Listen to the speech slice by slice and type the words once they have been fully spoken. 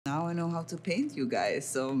I know how to paint, you guys.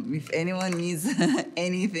 So if anyone needs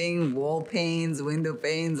anything, wall paints, window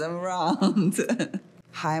paints, I'm around.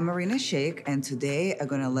 Hi, I'm Irina Shayk, and today I'm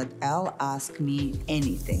gonna let Elle ask me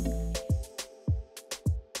anything.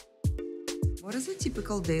 What does a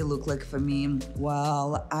typical day look like for me?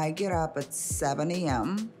 Well, I get up at 7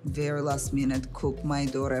 a.m., very last minute, cook my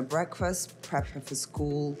daughter breakfast, prep her for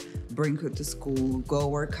school, bring her to school, go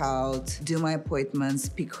work out, do my appointments,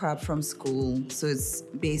 pick her up from school. So it's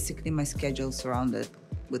basically my schedule surrounded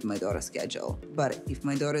with my daughter's schedule. But if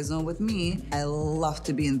my daughter is not with me, I love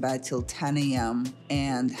to be in bed till 10 a.m.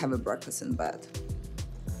 and have a breakfast in bed.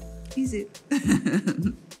 Easy.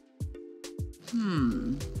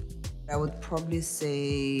 I would probably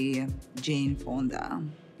say Jane Fonda.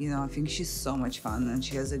 You know, I think she's so much fun and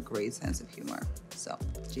she has a great sense of humor. So,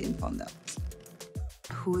 Jane Fonda.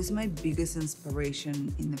 Who is my biggest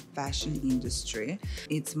inspiration in the fashion industry?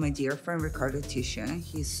 It's my dear friend Ricardo Tisha.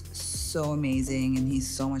 He's so amazing and he's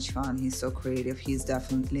so much fun. He's so creative. He's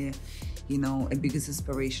definitely, you know, a biggest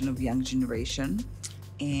inspiration of young generation.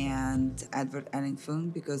 And Edward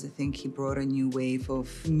Ellington, because I think he brought a new wave of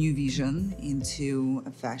new vision into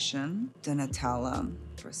fashion. Donatella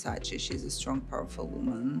Versace, she's a strong, powerful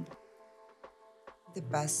woman. The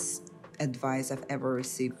best advice I've ever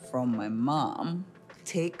received from my mom: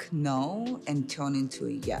 take no and turn into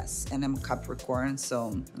a yes. And I'm Capricorn, so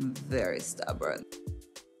I'm very stubborn.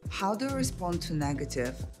 How do I respond to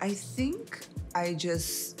negative? I think I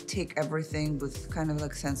just take everything with kind of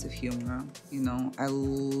like sense of humor. You know, I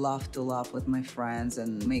love to laugh with my friends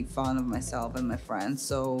and make fun of myself and my friends.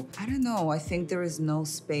 So I don't know, I think there is no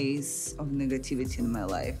space of negativity in my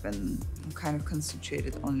life and I'm kind of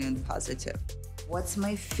concentrated only on positive. What's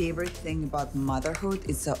my favorite thing about motherhood?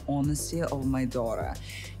 It's the honesty of my daughter.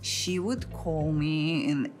 She would call me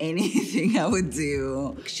in anything I would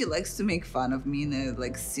do. She likes to make fun of me in a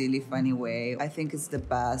like silly, funny way. I think it's the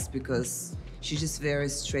best because she's just very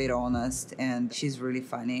straight honest and she's really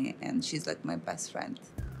funny and she's like my best friend.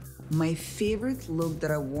 My favorite look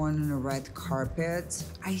that I worn on a red carpet,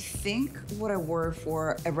 I think what I wore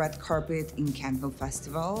for a red carpet in Canville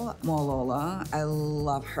Festival, Molola. I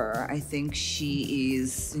love her. I think she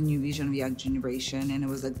is the new vision of young generation, and it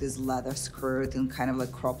was like this leather skirt and kind of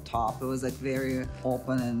like crop top. It was like very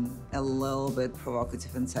open and a little bit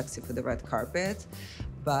provocative and sexy for the red carpet.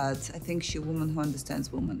 But I think she's a woman who understands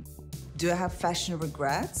women. Do I have fashion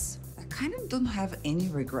regrets? I kind of don't have any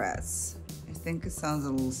regrets. I think it sounds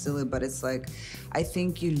a little silly, but it's like, I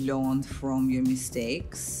think you learn from your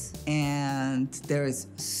mistakes. And there's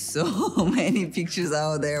so many pictures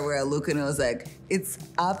out there where I look and I was like, it's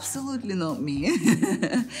absolutely not me.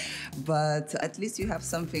 But at least you have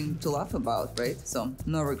something to laugh about, right? So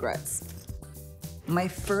no regrets. My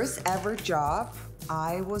first ever job,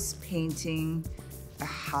 I was painting a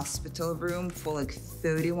hospital room for like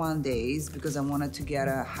 31 days because I wanted to get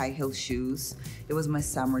a high heel shoes. It was my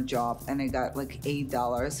summer job and I got like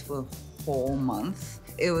 $8 for a whole month.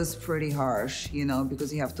 It was pretty harsh, you know,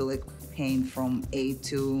 because you have to like paint from 8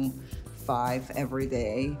 to 5 every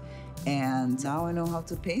day. And now I know how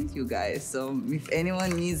to paint, you guys. So if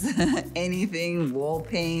anyone needs anything, wall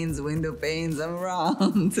paints, window paints, I'm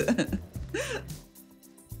around.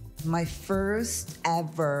 My first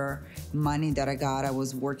ever money that I got, I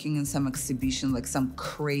was working in some exhibition, like some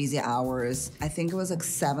crazy hours. I think it was like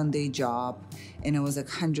 7-day job and it was like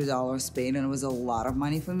 $100 paid and it was a lot of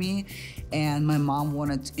money for me. And my mom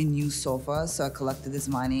wanted a new sofa, so I collected this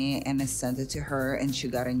money and I sent it to her and she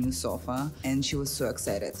got a new sofa and she was so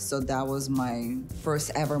excited. So that was my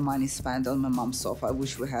first ever money spent on my mom's sofa. I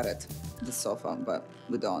wish we had it, the sofa, but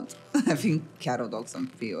we don't. I think cat or dog some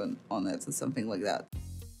fee on it or something like that.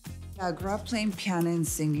 I grew up playing piano and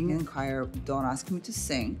singing in choir. Don't ask me to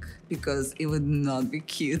sing because it would not be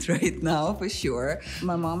cute right now for sure.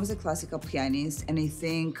 My mom is a classical pianist and I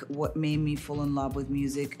think what made me fall in love with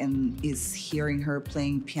music and is hearing her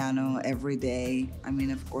playing piano every day. I mean,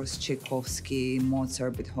 of course, Tchaikovsky,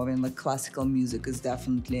 Mozart, Beethoven, like classical music is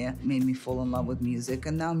definitely made me fall in love with music.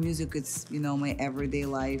 And now music is, you know, my everyday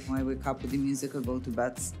life. I wake up with the music, I go to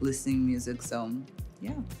bed listening music, so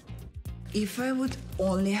yeah. If I would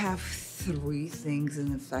only have 3 things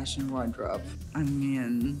in the fashion wardrobe, I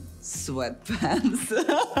mean, sweatpants.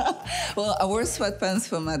 Well, I wore sweatpants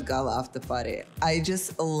for Met Gala after party. I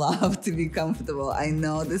just love to be comfortable. I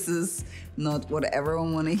know this is not what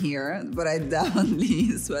everyone want to hear, but I definitely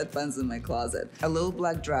use sweatpants in my closet. A little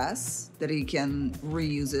black dress that you can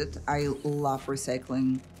reuse it. I love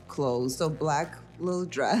recycling clothes. So black little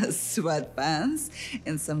dress, sweatpants,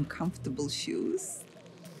 and some comfortable shoes.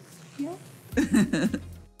 Yeah.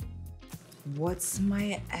 What's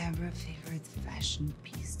my ever favorite fashion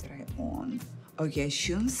piece that I own? Okay, I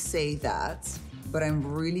shouldn't say that, but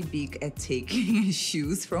I'm really big at taking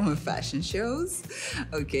shoes from fashion shows.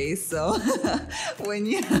 Okay, so when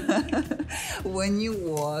you when you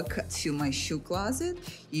walk to my shoe closet,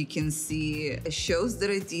 you can see shows that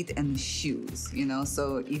I did and shoes, you know?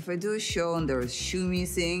 So if I do a show and there is shoe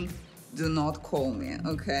missing, do not call me,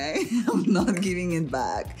 okay? I'm not giving it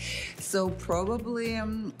back. So probably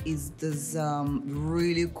is this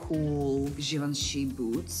really cool Givenchy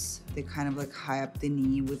boots. They kind of like high up the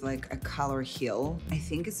knee with like a color heel. I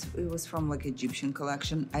think it was from like Egyptian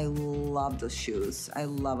collection. I love those shoes. I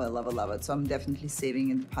love it. So I'm definitely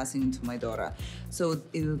saving and passing it to my daughter. So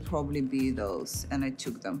it will probably be those. And I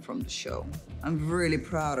took them from the show. I'm really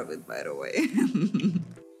proud of it, by the way.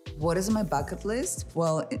 What is my bucket list?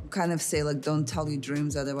 Well, kind of say like, don't tell your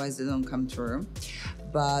dreams, otherwise they don't come true.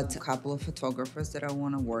 But a couple of photographers that I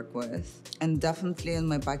want to work with. And definitely on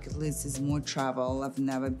my bucket list is more travel. I've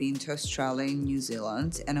never been to Australia and New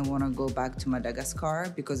Zealand, and I want to go back to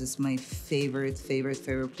Madagascar because it's my favorite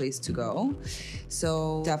place to go.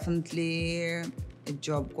 So definitely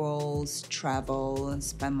job goals, travel,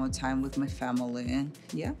 spend more time with my family.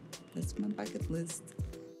 Yeah, that's my bucket list.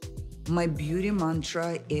 My beauty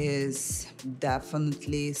mantra is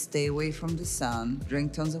definitely stay away from the sun,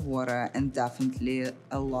 drink tons of water, and definitely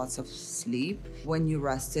lots of sleep. When you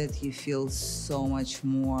rested, you feel so much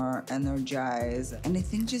more energized. And I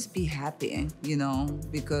think just be happy, you know,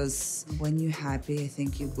 because when you're happy, I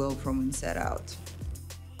think you glow from inside out.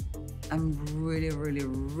 I'm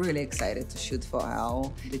really excited to shoot for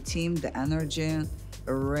ELLE. The team, the energy,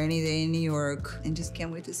 a rainy day in New York, and just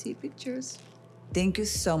can't wait to see pictures. Thank you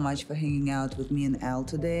so much for hanging out with me and ELLE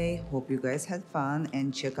today. Hope you guys had fun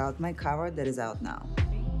and check out my cover that is out now.